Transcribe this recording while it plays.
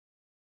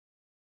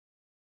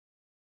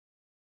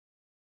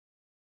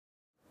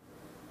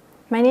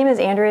My name is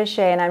Andrea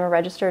Shea and I'm a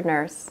registered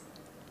nurse.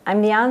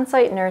 I'm the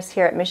on-site nurse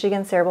here at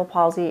Michigan Cerebral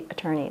Palsy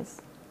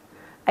Attorneys.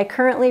 I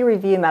currently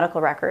review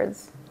medical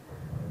records.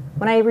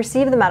 When I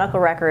receive the medical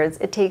records,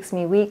 it takes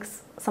me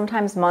weeks,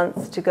 sometimes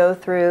months, to go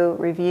through,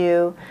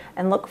 review,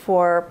 and look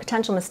for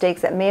potential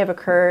mistakes that may have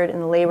occurred in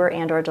the labor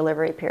and/or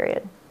delivery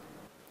period.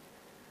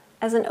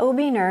 As an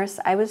OB nurse,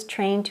 I was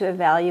trained to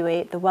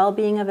evaluate the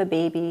well-being of a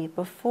baby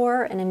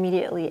before and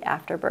immediately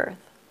after birth.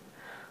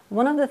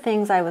 One of the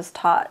things I was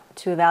taught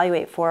to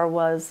evaluate for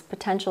was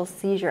potential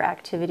seizure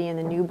activity in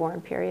the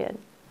newborn period.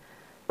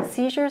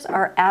 Seizures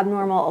are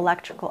abnormal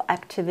electrical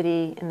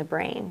activity in the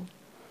brain.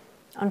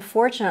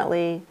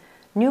 Unfortunately,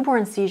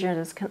 newborn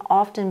seizures can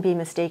often be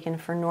mistaken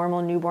for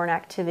normal newborn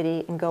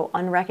activity and go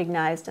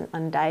unrecognized and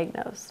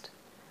undiagnosed.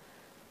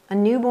 A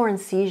newborn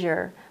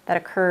seizure that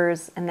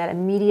occurs in that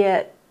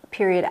immediate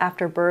period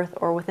after birth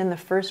or within the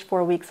first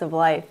 4 weeks of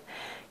life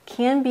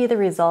can be the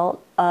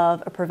result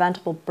of a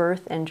preventable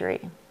birth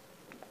injury.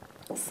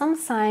 Some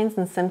signs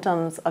and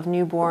symptoms of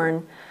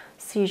newborn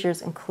seizures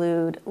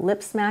include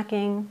lip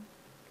smacking,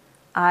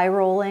 eye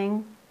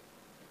rolling,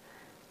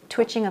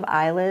 twitching of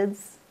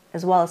eyelids,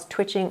 as well as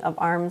twitching of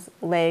arms,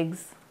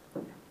 legs,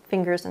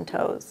 fingers, and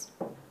toes.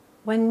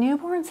 When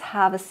newborns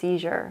have a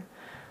seizure,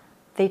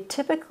 they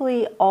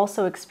typically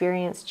also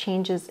experience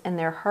changes in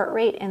their heart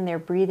rate and their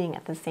breathing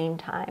at the same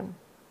time.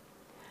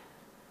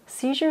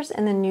 Seizures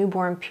in the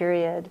newborn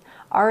period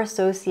are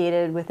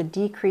associated with a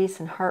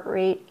decrease in heart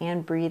rate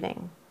and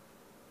breathing.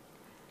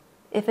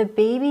 If a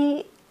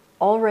baby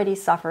already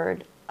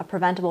suffered a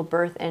preventable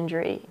birth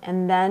injury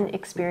and then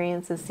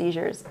experiences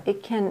seizures,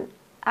 it can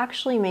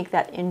actually make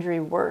that injury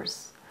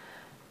worse.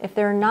 If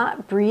they're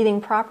not breathing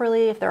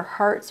properly, if their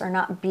hearts are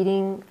not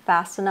beating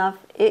fast enough,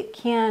 it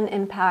can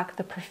impact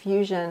the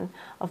perfusion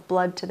of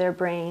blood to their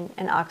brain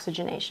and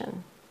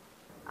oxygenation.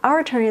 Our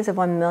attorneys have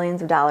won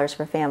millions of dollars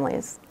for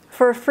families.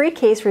 For a free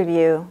case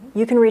review,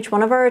 you can reach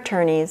one of our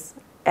attorneys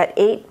at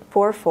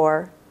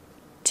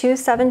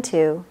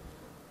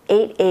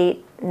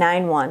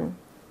 844-272-8891,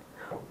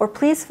 or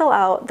please fill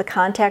out the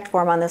contact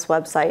form on this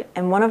website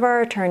and one of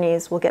our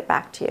attorneys will get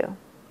back to you.